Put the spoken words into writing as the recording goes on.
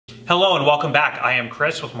Hello and welcome back. I am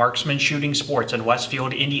Chris with Marksman Shooting Sports in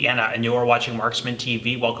Westfield, Indiana, and you are watching Marksman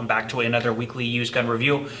TV. Welcome back to another weekly used gun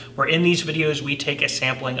review, where in these videos we take a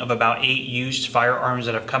sampling of about 8 used firearms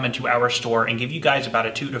that have come into our store and give you guys about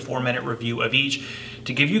a 2 to 4 minute review of each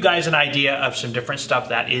to give you guys an idea of some different stuff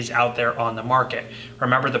that is out there on the market.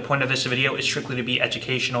 Remember, the point of this video is strictly to be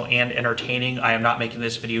educational and entertaining. I am not making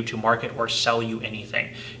this video to market or sell you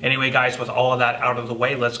anything. Anyway guys, with all of that out of the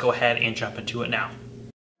way, let's go ahead and jump into it now.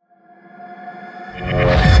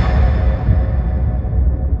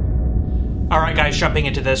 Alright guys, jumping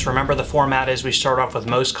into this, remember the format is we start off with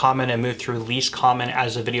most common and move through least common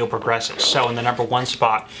as the video progresses. So in the number 1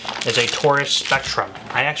 spot is a Taurus Spectrum.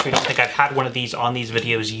 I actually don't think I've had one of these on these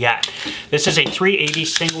videos yet. This is a 380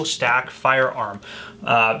 single stack firearm.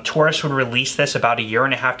 Taurus would release this about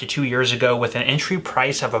 1.5 to 2 years ago with an entry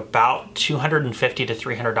price of about $250 to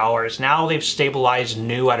 $300. Now they've stabilized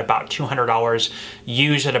new at about $200,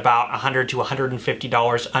 used at about $100 to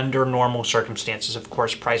 $150 under normal circumstances. Of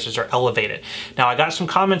course, prices are elevated. Now I got some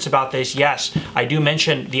comments about this. Yes, I do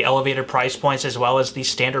mention the elevated price points as well as the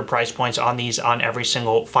standard price points on these on every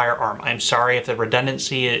single firearm. I'm sorry if the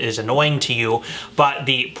redundancy is annoying to you, but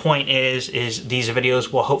the point is these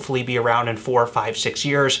videos will hopefully be around in 4, 5, 6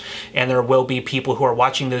 years, and there will be people who are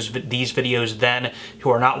watching these videos then who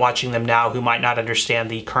are not watching them now, who might not understand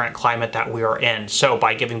the current climate that we are in. So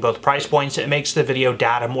by giving both price points, it makes the video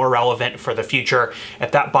data more relevant for the future.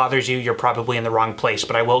 If that bothers you, you're probably in the wrong place,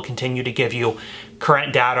 but I will continue to give you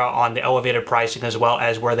current data on the elevated pricing as well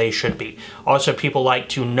as where they should be. Also, people like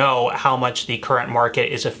to know how much the current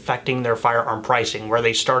market is affecting their firearm pricing, where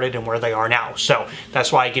they started and where they are now. So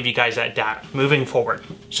that's why I give you guys that data. Moving forward.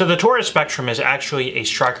 So the Taurus Spectrum is actually a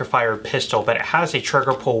striker fired pistol, but it has a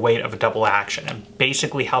trigger pull weight of a double action. And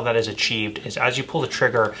basically how that is achieved is as you pull the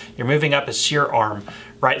trigger, you're moving up a sear arm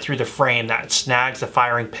right through the frame that snags the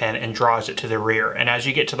firing pin and draws it to the rear. And as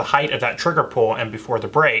you get to the height of that trigger pull and before the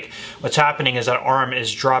break, what's happening is that arm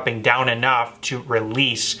is dropping down enough to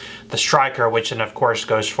release the striker, which then of course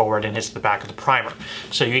goes forward and hits the back of the primer.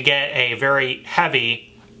 So you get a very heavy,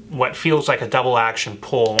 what feels like a double action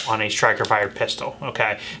pull on a striker fired pistol,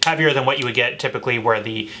 okay? Heavier than what you would get typically where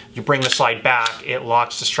you bring the slide back, it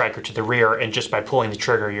locks the striker to the rear, and just by pulling the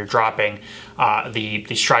trigger, you're dropping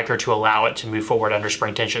the striker to allow it to move forward under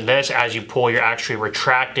spring tension. This, as you pull, you're actually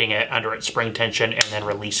retracting it under its spring tension and then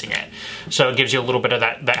releasing it. So it gives you a little bit of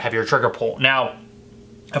that heavier trigger pull. Now,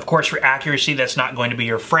 of course, for accuracy, that's not going to be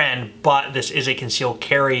your friend, but this is a concealed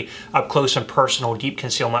carry, up close and personal, deep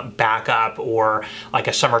concealment backup, or like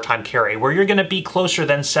a summertime carry, where you're going to be closer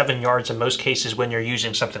than 7 yards in most cases when you're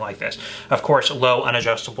using something like this. Of course, low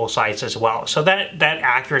unadjustable sights as well. So that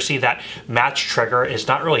accuracy, that match trigger is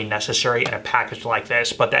not really necessary in a package like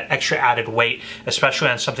this, but that extra added weight, especially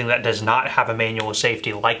on something that does not have a manual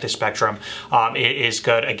safety like the Spectrum, it is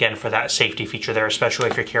good, again, for that safety feature there, especially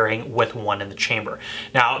if you're carrying with one in the chamber.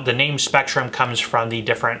 Now, the name Spectrum comes from the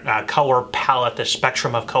different color palette, the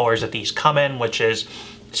spectrum of colors that these come in, which is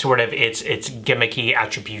sort of its gimmicky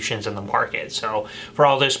attributions in the market. So for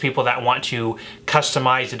all those people that want to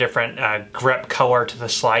customize the different grip color to the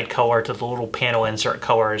slide color to the little panel insert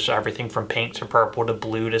colors, everything from pink to purple to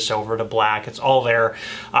blue to silver to black, it's all there.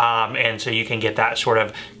 And so you can get that sort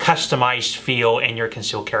of customized feel in your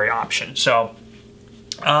concealed carry option. So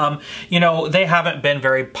you know, they haven't been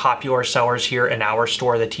very popular sellers here in our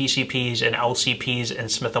store. The TCPs and LCPs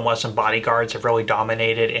and Smith & Wesson bodyguards have really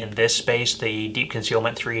dominated in this space, the deep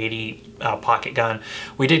concealment 380 pocket gun.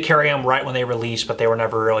 We did carry them right when they released, but they were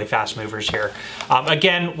never really fast movers here.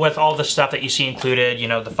 Again, with all the stuff that you see included, you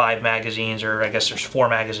know, the 5 magazines, or I guess there's 4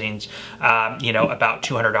 magazines, you know, about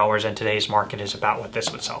 $200 in today's market is about what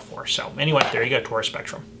this would sell for. So anyway, there you go, Taurus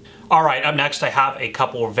Spectrum. All right, up next I have a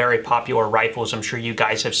couple of very popular rifles. I'm sure you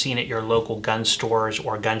guys have seen at your local gun stores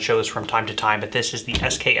or gun shows from time to time, but this is the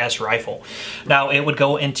SKS rifle. Now, it would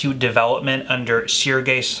go into development under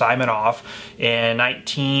Sergei Simonov in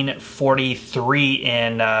 1943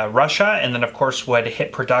 in Russia, and then of course would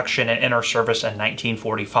hit production and enter service in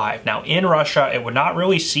 1945. Now, in Russia, it would not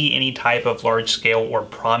really see any type of large-scale or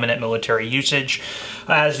prominent military usage,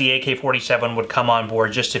 as the AK-47 would come on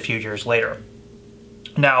board just a few years later.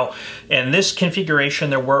 Now, in this configuration,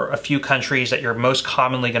 there were a few countries that you're most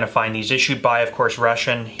commonly going to find these issued by. Of course,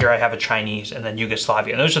 Russian, here I have a Chinese, and then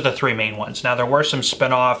Yugoslavia. And those are the 3 main ones. Now, there were some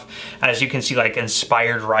spin-off, as you can see, like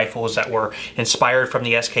inspired rifles that were inspired from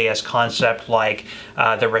the SKS concept, like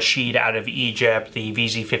the Rashid out of Egypt, the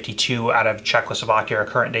VZ-52 out of Czechoslovakia, or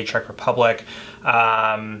current-day Czech Republic,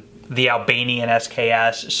 the Albanian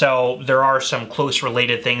SKS. So there are some close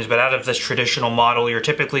related things, but out of this traditional model, you're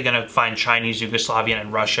typically going to find Chinese, Yugoslavian,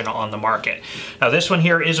 and Russian on the market. Now this one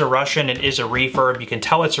here is a Russian. It is a refurb. You can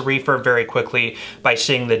tell it's a refurb very quickly by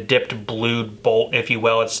seeing the dipped blued bolt, if you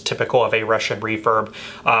will. It's typical of a Russian refurb.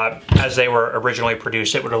 As they were originally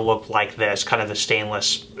produced, it would have looked like this, kind of the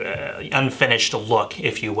stainless, unfinished look,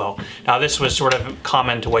 if you will. Now this was sort of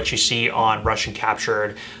common to what you see on Russian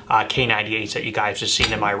captured K98s that you guys have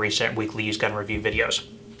seen in my recent weekly used gun review videos.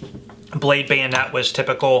 Blade bayonet was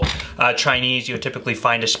typical Chinese. You would typically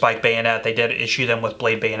find a spike bayonet. They did issue them with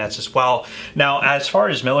blade bayonets as well. Now, as far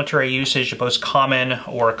as military usage, the most common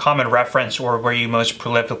or common reference, or where you most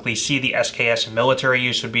prolifically see the SKS in military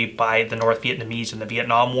use, would be by the North Vietnamese in the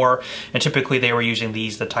Vietnam War. And typically they were using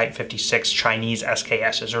these, the Type 56 Chinese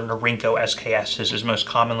SKSs, or Norinco SKSs is most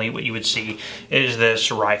commonly what you would see is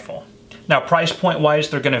this rifle. Now, price point wise,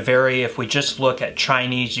 they're going to vary. If we just look at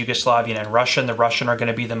Chinese, Yugoslavian, and Russian, the Russian are going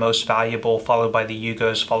to be the most valuable, followed by the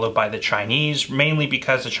Yugos, followed by the Chinese, mainly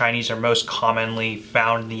because the Chinese are most commonly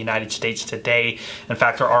found in the United States today. In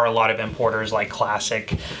fact, there are a lot of importers like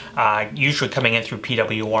Classic, usually coming in through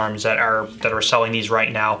PW Arms that are selling these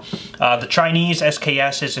right now. The Chinese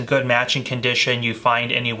SKS is in good matching condition. You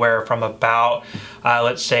find anywhere from about,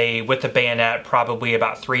 let's say, with the bayonet, probably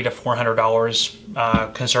about $300 to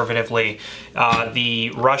 $400 conservatively.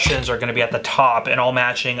 The Russians are going to be at the top in all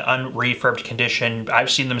matching, unrefurbed condition.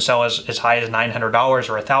 I've seen them sell as high as $900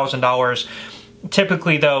 or $1,000.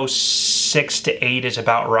 Typically though, 6 to 8 is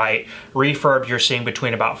about right. Refurb, you're seeing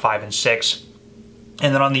between about 5 and 6.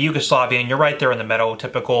 And then on the Yugoslavian, you're right there in the middle.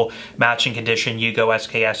 Typical matching condition Yugo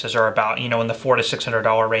SKSs are about, you know, in the $400 to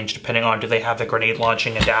 $600 range, depending on do they have the grenade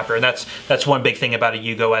launching adapter. And that's one big thing about a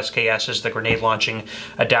Yugo SKS is the grenade launching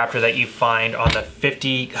adapter that you find on the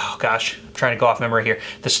 50. Oh gosh, I'm trying to go off memory here.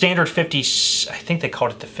 The standard 50, I think they called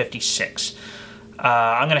it the 56.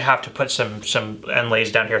 I'm going to have to put some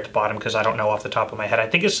inlays down here at the bottom because I don't know off the top of my head. I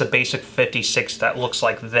think it's the basic 56 that looks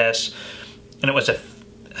like this, and it was a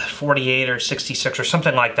 48 or 66 or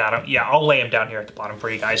something like that. Yeah, I'll lay them down here at the bottom for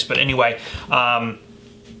you guys. But anyway,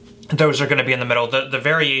 those are going to be in the middle. The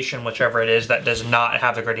variation, whichever it is, that does not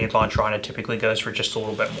have the grenade launcher on it typically goes for just a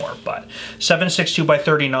little bit more. But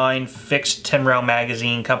 7.62x39 fixed 10-round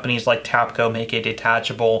magazine. Companies like Tapco make a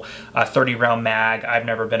detachable 30-round mag. I've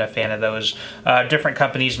never been a fan of those. Different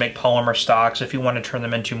companies make polymer stocks if you want to turn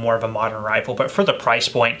them into more of a modern rifle. But for the price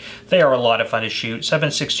point, they are a lot of fun to shoot.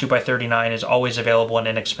 7.62x39 is always available and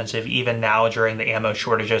inexpensive. Even now during the ammo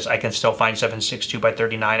shortages, I can still find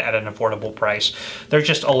 7.62x39 at an affordable price. They're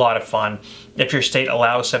just a lot of fun. If your state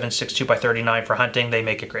allows 7.62x39 for hunting, they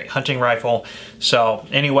make a great hunting rifle. So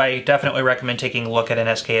anyway, definitely recommend taking a look at an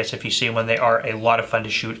SKS if you see one. They are a lot of fun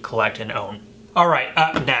to shoot, collect, and own. Alright,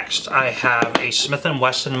 up next I have a Smith &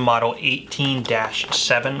 Wesson Model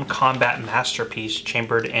 18-7 Combat Masterpiece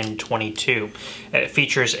chambered in .22. It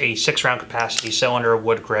features a 6-round capacity cylinder,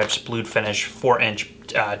 wood grips, blued finish, 4-inch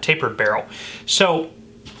tapered barrel. So,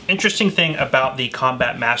 interesting thing about the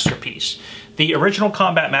Combat Masterpiece. The original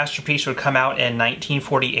Combat Masterpiece would come out in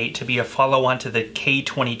 1948 to be a follow-on to the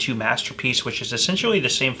K22 Masterpiece, which is essentially the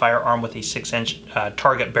same firearm with a 6-inch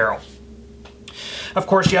target barrel. Of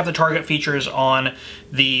course, you have the target features on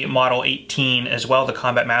the Model 18 as well, the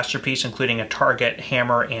Combat Masterpiece, including a target,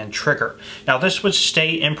 hammer, and trigger. Now, this would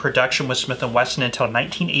stay in production with Smith & Wesson until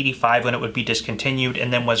 1985 when it would be discontinued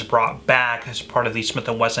and then was brought back as part of the Smith &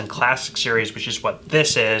 Wesson Classic Series, which is what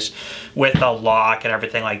this is, with a lock and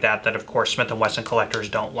everything like that, that of course Smith & Wesson collectors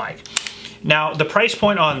don't like. Now, the price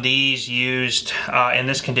point on these used in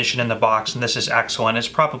this condition in the box, and this is excellent, is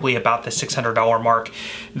probably about the $600 mark.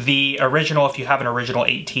 The original, if you have an original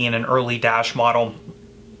 18, an early dash model,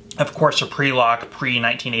 of course a pre-lock,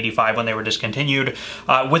 pre-1985 when they were discontinued,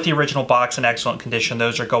 with the original box in excellent condition,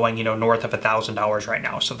 those are going, you know, north of $1,000 right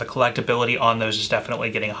now. So the collectability on those is definitely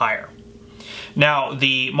getting higher. Now,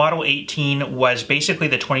 the Model 18 was basically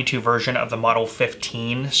the 22 version of the Model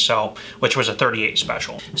 15, so which was a 38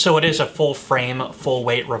 special. So it is a full frame, full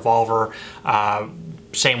weight revolver,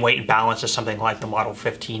 same weight and balance as something like the Model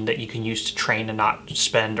 15 that you can use to train and not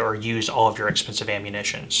spend or use all of your expensive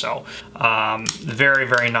ammunition. So very,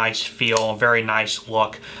 very nice feel, very nice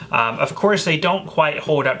look. Of course, they don't quite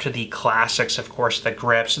hold up to the classics, of course, the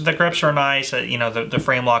grips. The grips are nice, you know, the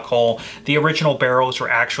frame lock hole. The original barrels were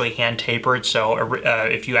actually hand tapered, so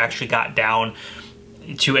if you actually got down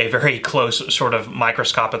to a very close sort of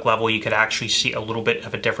microscopic level, you could actually see a little bit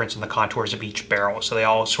of a difference in the contours of each barrel. So they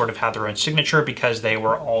all sort of have their own signature because they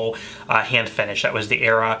were all hand finished. That was the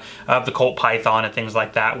era of the Colt Python and things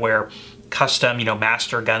like that, where custom, you know,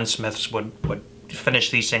 master gunsmiths would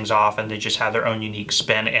finish these things off, and they just have their own unique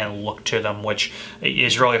spin and look to them, which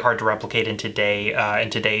is really hard to replicate in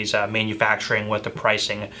today's manufacturing with the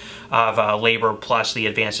pricing of labor plus the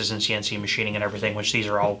advances in CNC machining and everything, which these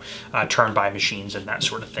are all turned by machines and that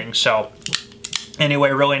sort of thing. So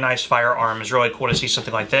anyway, really nice firearm. It's really cool to see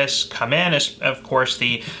something like this come in. Of course,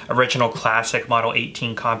 the original classic Model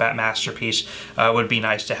 18 Combat Masterpiece would be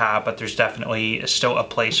nice to have, but there's definitely still a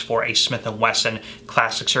place for a Smith & Wesson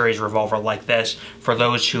Classic Series revolver like this for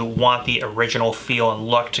those who want the original feel and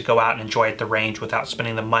look to go out and enjoy at the range without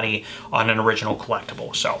spending the money on an original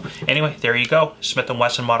collectible. So anyway, there you go. Smith &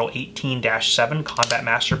 Wesson Model 18-7 Combat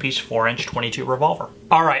Masterpiece 4-inch 22 revolver.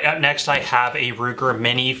 All right, up next I have a Ruger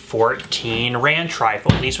Mini 14 Ranch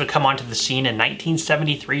rifle. These would come onto the scene in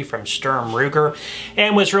 1973 from Sturm Ruger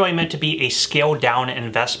and was really meant to be a scaled down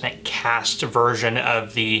investment cast version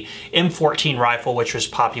of the M14 rifle, which was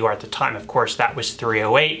popular at the time. Of course, that was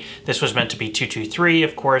 308. This was meant to be 223.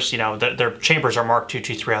 Of course, you know, their chambers are marked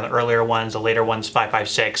 223 on the earlier ones, the later ones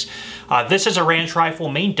 556. This is a ranch rifle.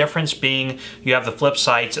 Main difference being you have the flip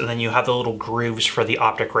sights and then you have the little grooves for the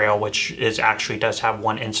optic rail, which actually does have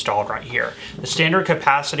one installed right here. The standard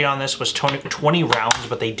capacity on this was 20 rounds,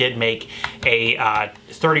 but they did make a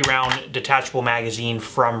 30 round detachable magazine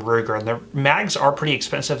from Ruger, and the mags are pretty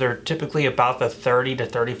expensive. They're typically about the $30 to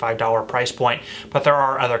 $35 price point, but there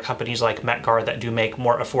are other companies like Metgar that do make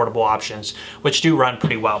more affordable options, which do run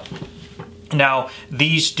pretty well. Now,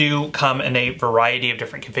 these do come in a variety of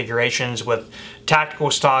different configurations with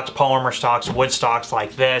tactical stocks, polymer stocks, wood stocks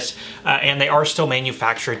like this, and they are still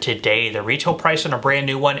manufactured today. The retail price on a brand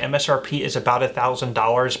new one, MSRP, is about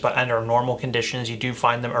 $1,000, but under normal conditions, you do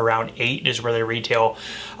find them around $8 is where they retail.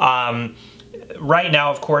 Right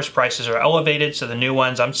now, of course, prices are elevated, so the new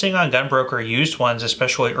ones, I'm seeing on Gunbroker used ones,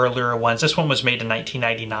 especially earlier ones. This one was made in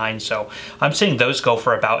 1999, so I'm seeing those go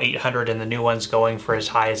for about $800 and the new ones going for as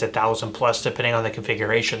high as $1,000 plus, depending on the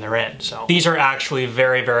configuration they're in. So these are actually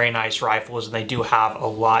very, very nice rifles, and they do have a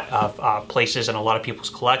lot of places in a lot of people's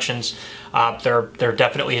collections. There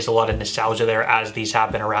definitely is a lot of nostalgia there, as these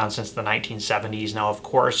have been around since the 1970s. Now, of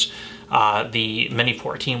course, the Mini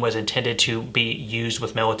 14 was intended to be used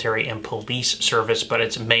with military and police service, but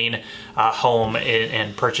its main home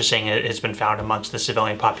in purchasing has been found amongst the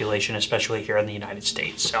civilian population, especially here in the United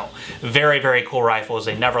States. So very, very cool rifles.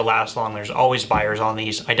 They never last long. There's always buyers on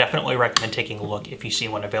these. I definitely recommend taking a look if you see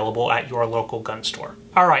one available at your local gun store.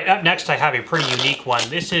 All right, up next I have a pretty unique one.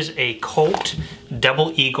 This is a Colt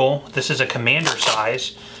Double Eagle. This is a commander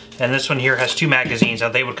size. And this one here has 2 magazines. Now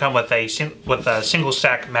they would come with single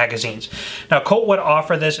stack magazines. Now Colt would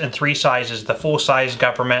offer this in 3 sizes: the full size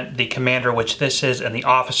government, the commander, which this is, and the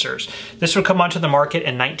officers. This would come onto the market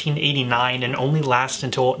in 1989 and only last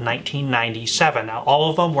until 1997. Now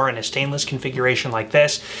all of them were in a stainless configuration like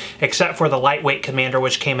this, except for the lightweight commander,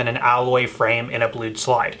 which came in an alloy frame and a blued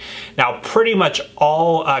slide. Now pretty much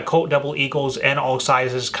all Colt Double Eagles and all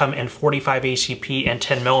sizes come in 45 ACP and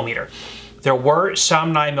 10 millimeter. There were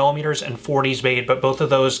some 9mm and 40s made, but both of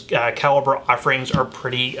those caliber offerings are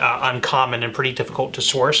pretty uncommon and pretty difficult to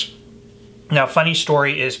source. Now, funny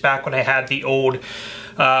story is, back when I had the old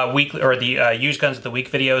used guns of the week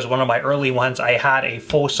videos, one of my early ones, I had a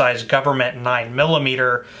full-size government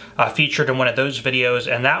 9mm featured in one of those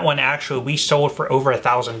videos, and that one actually we sold for over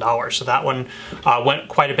 $1,000. So that one went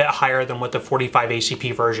quite a bit higher than what the 45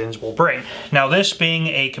 ACP versions will bring. Now, this being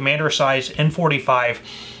a commander size N45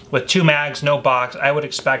 with 2 mags, no box, I would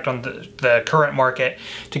expect on the current market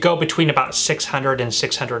to go between about $600 and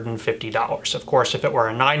 $650. Of course, if it were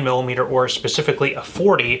a 9mm or specifically a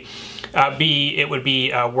 40, it would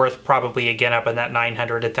be worth probably again up in that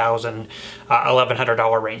 $900, $1,000,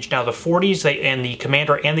 $1,100 range. Now the 40s, and the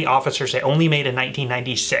commander and the officers, they only made in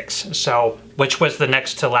 1996, so which was the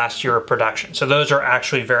next to last year of production. So those are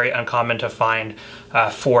actually very uncommon to find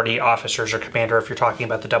 40 officers or commander if you're talking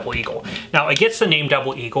about the Double Eagle. Now it gets the name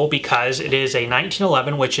Double Eagle because it is a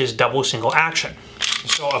 1911, which is double single action.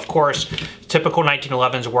 So of course, typical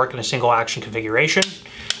 1911s work in a single action configuration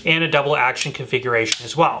and a double action configuration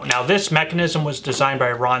as well. Now this mechanism was designed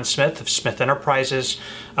by Ron Smith of Smith Enterprises,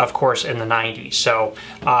 of course, in the 90s. So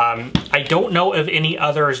I don't know of any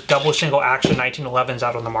other double single action 1911s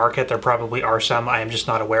out on the market. There probably are some, I am just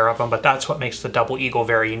not aware of them, but that's what makes the Double Eagle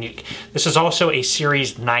very unique. This is also a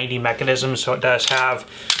Series 90 mechanism, so it does have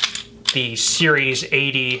the Series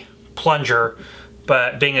 80 plunger,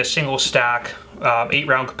 but being a single stack,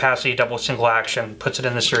 8-round capacity, double single action, puts it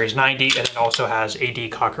in the Series 90, and it also has a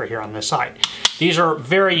decocker here on this side. These are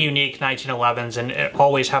very unique 1911s and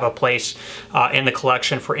always have a place in the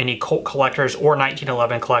collection for any Colt collectors or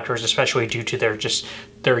 1911 collectors, especially due to their just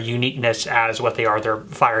their uniqueness as what they are, their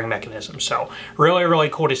firing mechanism. So really, really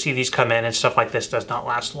cool to see these come in, and stuff like this does not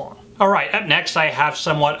last long. All right, up next I have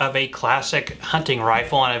somewhat of a classic hunting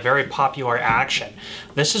rifle and a very popular action.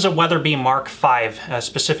 This is a Weatherby Mark V.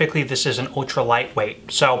 Specifically, this is an ultra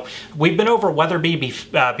lightweight. So we've been over Weatherby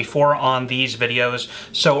before on these videos.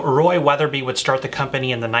 So Roy Weatherby would start the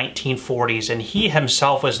company in the 1940s, and he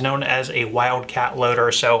himself was known as a wildcat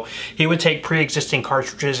loader. So he would take pre-existing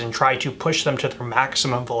cartridges and try to push them to their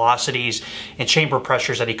maximum velocities and chamber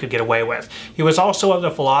pressures that he could get away with. He was also of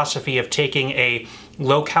the philosophy of taking a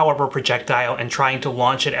low caliber projectile and trying to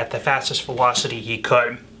launch it at the fastest velocity he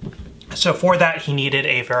could. So for that, he needed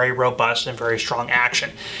a very robust and very strong action.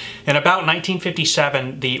 In about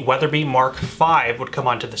 1957, the Weatherby Mark V would come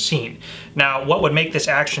onto the scene. Now, what would make this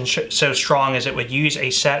action so strong is it would use a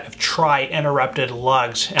set of tri-interrupted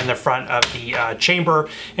lugs in the front of the chamber,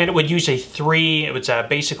 and it would use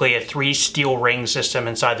basically a 3 steel ring system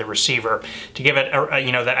inside the receiver to give it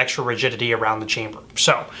that extra rigidity around the chamber.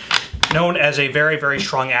 So, known as a very, very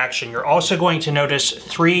strong action. You're also going to notice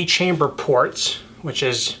 3 chamber ports, which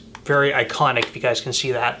is very iconic, if you guys can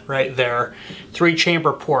see that right there. 3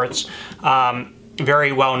 chamber ports,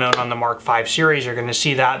 very well known on the Mark V series. You're going to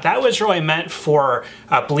see that. That was really meant for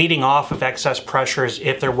bleeding off of excess pressures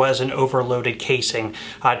if there was an overloaded casing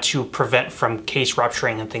to prevent from case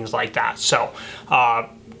rupturing and things like that. So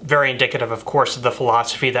very indicative, of course, of the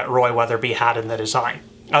philosophy that Roy Weatherby had in the design.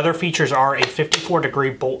 Other features are a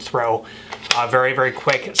 54-degree bolt throw, very, very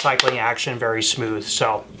quick cycling action, very smooth.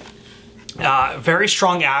 So very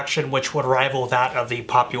strong action, which would rival that of the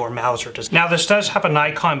popular Mauser. Now, this does have a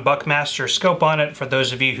Nikon Buckmaster scope on it. For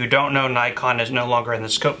those of you who don't know, Nikon is no longer in the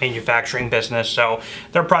scope manufacturing business, so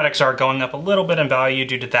their products are going up a little bit in value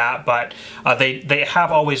due to that, but they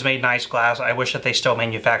have always made nice glass. I wish that they still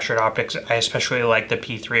manufactured optics. I especially like the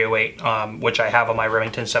P308, which I have on my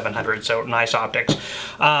Remington 700, so nice optics.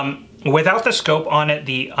 Without the scope on it,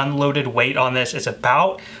 the unloaded weight on this is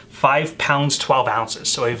about 5 pounds 12 ounces,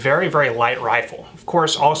 so a very, very light rifle. Of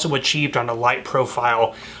course, also achieved on a light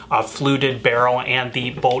profile fluted barrel, and the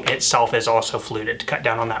bolt itself is also fluted to cut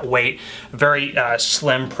down on that weight. Very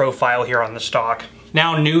slim profile here on the stock.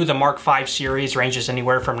 Now new, the Mark V series ranges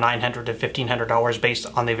anywhere from $900 to $1,500 based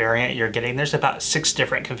on the variant you're getting. There's about 6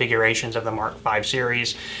 different configurations of the Mark V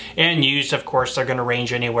series. And used, of course, they're going to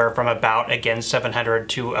range anywhere from about, again, $700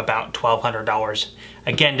 to about $1,200.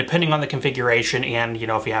 Again, depending on the configuration and,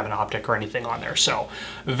 if you have an optic or anything on there. So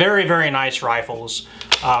very, very nice rifles.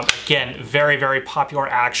 Again, very, very popular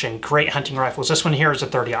action. Great hunting rifles. This one here is a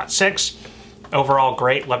 30-06. Overall,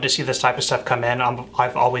 great. Love to see this type of stuff come in.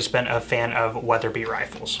 I've always been a fan of Weatherby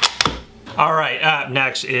rifles. All right, up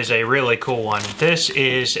next is a really cool one. This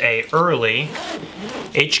is a early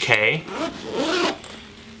HK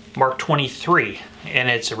Mark 23 in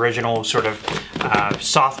its original sort of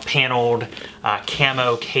soft paneled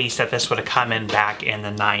camo case that this would have come in back in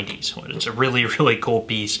the 90s. It's a really, really cool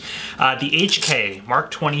piece. The HK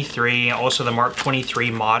Mark 23, also the Mark 23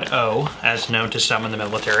 Mod O, as known to some in the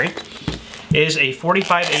military, is a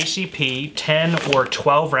 45 ACP, 10 or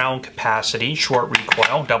 12 round capacity, short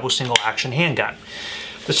recoil, double single action handgun.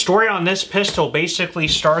 The story on this pistol basically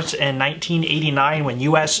starts in 1989 when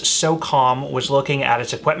US SOCOM was looking at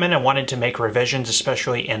its equipment and wanted to make revisions,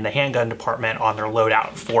 especially in the handgun department, on their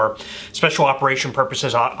loadout for special operation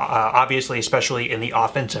purposes, obviously, especially in the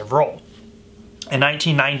offensive role. In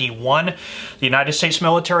 1991, the United States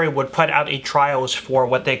military would put out a trials for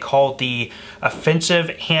what they called the Offensive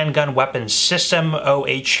Handgun Weapons System,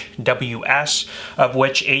 OHWS, of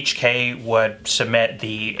which HK would submit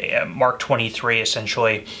the Mark 23,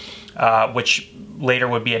 essentially, which later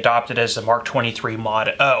would be adopted as the Mark 23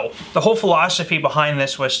 Mod O. The whole philosophy behind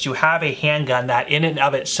this was to have a handgun that in and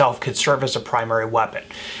of itself could serve as a primary weapon.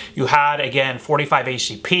 You had, again, 45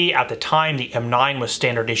 ACP. At the time, the M9 was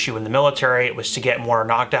standard issue in the military. It was to get more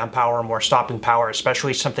knockdown power, more stopping power,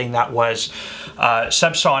 especially something that was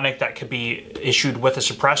subsonic that could be issued with a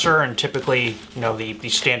suppressor. And typically, the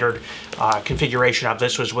standard configuration of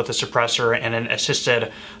this was with a suppressor and an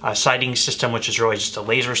assisted sighting system, which is really just a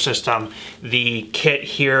laser system. The kit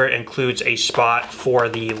here includes a spot for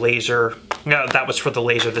the laser. No, that was for the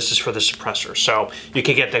laser. This is for the suppressor. So you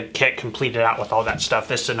could get the kit completed out with all that stuff.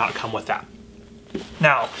 This did not come with that.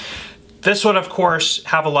 Now, this would, of course,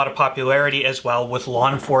 have a lot of popularity as well with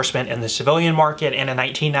law enforcement in the civilian market, and in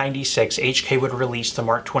 1996, HK would release the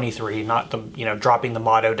Mark 23, not the, dropping the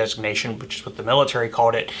motto designation, which is what the military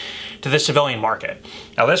called it, to the civilian market.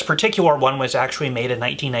 Now, this particular one was actually made in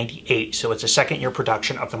 1998, so it's a second-year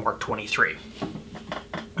production of the Mark 23.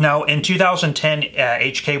 Now, in 2010,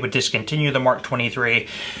 HK would discontinue the Mark 23,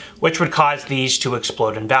 which would cause these to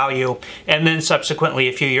explode in value. And then subsequently,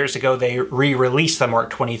 a few years ago, they re-released the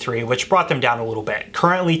Mark 23, which brought them down a little bit.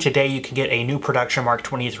 Currently today, you can get a new production Mark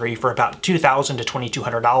 23 for about $2,000 to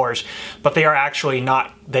 $2,200, but they are actually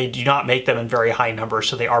not, they do not make them in very high numbers,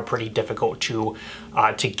 so they are pretty difficult to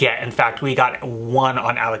get. In fact, we got one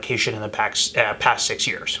on allocation in the past 6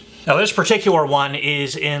 years. Now this particular one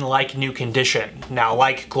is in like new condition. Now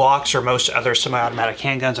like Glocks or most other semi-automatic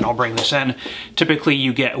handguns, and I'll bring this in, typically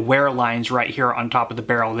you get wear lines right here on top of the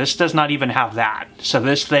barrel. This does not even have that. So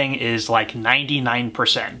this thing is like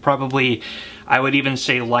 99%. Probably, I would even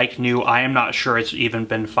say like new. I am not sure it's even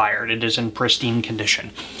been fired. It is in pristine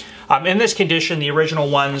condition. In this condition, the original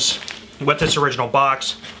ones with this original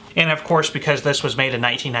box, and of course, because this was made in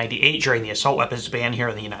 1998 during the assault weapons ban here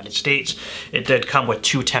in the United States, it did come with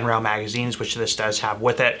 2 10-round magazines, which this does have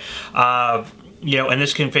with it. You know, in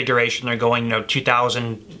this configuration, they're going, you know,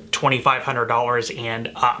 $2,000, $2,500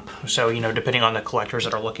 and up. So, you know, depending on the collectors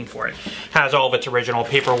that are looking for it. Has all of its original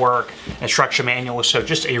paperwork, instruction manual. So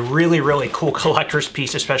just a really, really cool collector's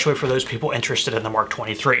piece, especially for those people interested in the Mark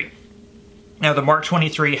 23. Now, the Mark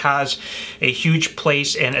 23 has a huge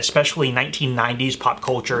place in especially 1990s pop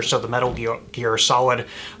culture. So the Metal Gear Solid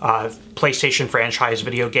PlayStation franchise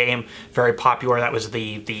video game, very popular. That was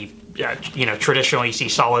the you know, traditionally you see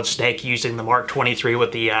Solid Snake using the Mark 23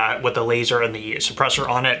 with the laser and the suppressor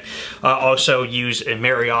on it. Also used in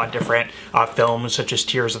myriad different films such as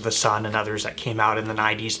Tears of the Sun and others that came out in the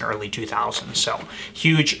 90s and early 2000s. So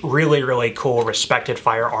huge, really, really cool, respected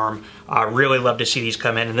firearm. Really love to see these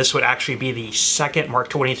come in, and this would actually be the second Mark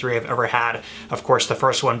 23 I've ever had. Of course, the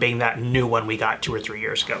first one being that new one we got 2 or 3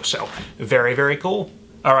 years ago. So very, very cool.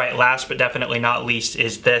 All right, last but definitely not least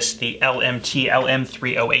is this, the LMT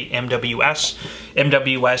LM308 MWS.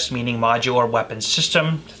 MWS meaning Modular Weapons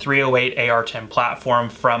System, 308 AR-10 platform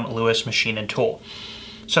from Lewis Machine & Tool.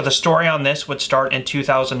 So the story on this would start in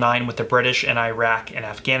 2009 with the British in Iraq and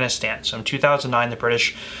Afghanistan. So in 2009, the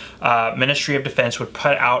British Ministry of Defense would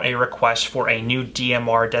put out a request for a new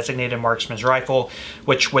DMR, Designated Marksman's Rifle,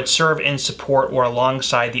 which would serve in support or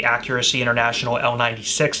alongside the Accuracy International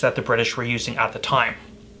L96 that the British were using at the time.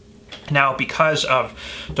 Now, because of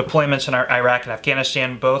deployments in Iraq and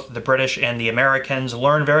Afghanistan, both the British and the Americans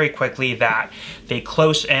learned very quickly that the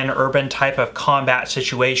close-in urban type of combat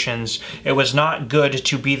situations, it was not good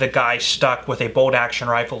to be the guy stuck with a bolt-action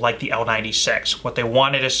rifle like the L96. What they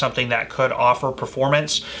wanted is something that could offer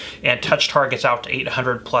performance and touch targets out to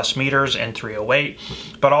 800 plus meters in 308,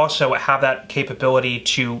 but also have that capability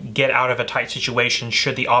to get out of a tight situation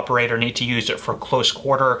should the operator need to use it for close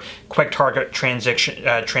quarter, quick target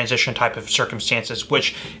transition type of circumstances,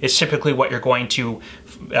 which is typically what you're going to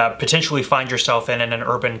potentially find yourself in an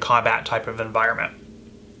urban combat type of environment.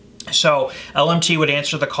 So LMT would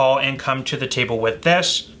answer the call and come to the table with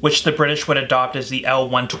this, which the British would adopt as the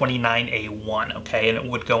L129A1, okay, and it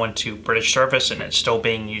would go into British service, and it's still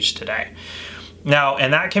being used today. Now, in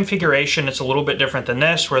that configuration, it's a little bit different than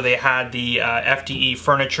this, where they had the FDE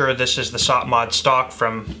furniture. This is the SOP mod stock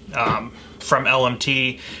from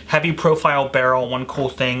LMT. Heavy profile barrel. One cool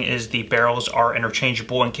thing is the barrels are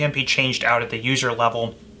interchangeable and can be changed out at the user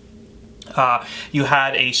level. You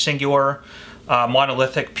had a singular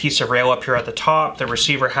monolithic piece of rail up here at the top. The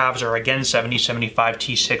receiver halves are again 7075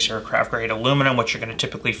 T6 aircraft grade aluminum, which you're going to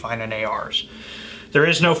typically find in ARs. There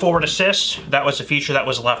is no forward assist. That was a feature that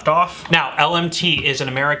was left off. Now, LMT is an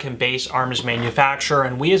American-based arms manufacturer,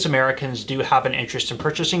 and we as Americans do have an interest in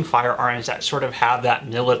purchasing firearms that sort of have that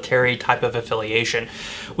military type of affiliation.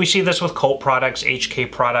 We see this with Colt products,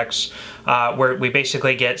 HK products, where we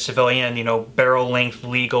basically get civilian, you know, barrel length,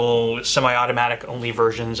 legal, semi-automatic only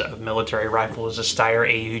versions of military rifles, a Steyr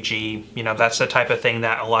AUG. You know, that's the type of thing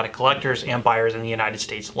that a lot of collectors and buyers in the United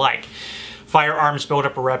States like. Firearms build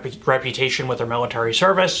up a reputation with their military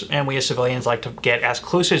service, and we as civilians like to get as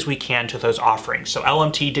close as we can to those offerings. So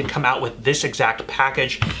LMT did come out with this exact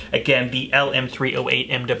package. Again, the LM308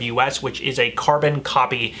 MWS, which is a carbon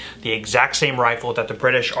copy, the exact same rifle that the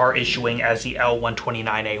British are issuing as the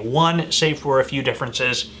L129A1, save for a few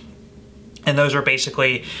differences. And those are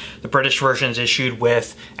basically the British versions issued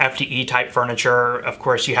with FDE type furniture. Of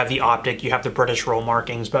course, you have the optic, you have the British roll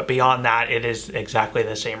markings, but beyond that, it is exactly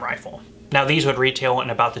the same rifle. Now these would retail in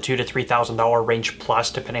about the $2,000 to $3,000 range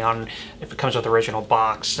plus, depending on if it comes with the original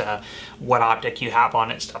box, what optic you have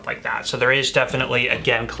on it, stuff like that. So there is definitely,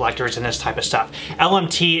 again, collectors in this type of stuff.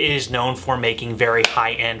 LMT is known for making very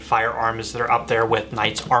high-end firearms that are up there with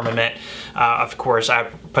Knight's Armament. Of course, I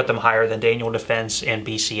put them higher than Daniel Defense and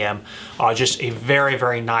BCM. Just a very,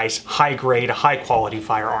 very nice, high-grade, high-quality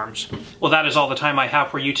firearms. Well, that is all the time I have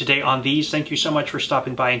for you today on these. Thank you so much for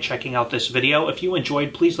stopping by and checking out this video. If you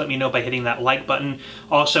enjoyed, please let me know by hitting that like button.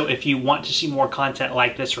 Also, if you want to see more content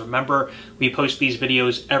like this, remember, we post these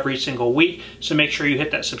videos every single week, so make sure you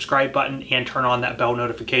hit that subscribe button and turn on that bell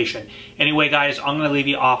notification. Anyway, guys, I'm going to leave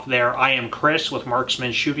you off there. I am Chris with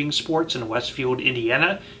Marksman Shooting Sports in Westfield,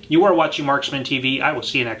 Indiana. You are watching Marksman TV. I will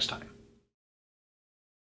see you next time.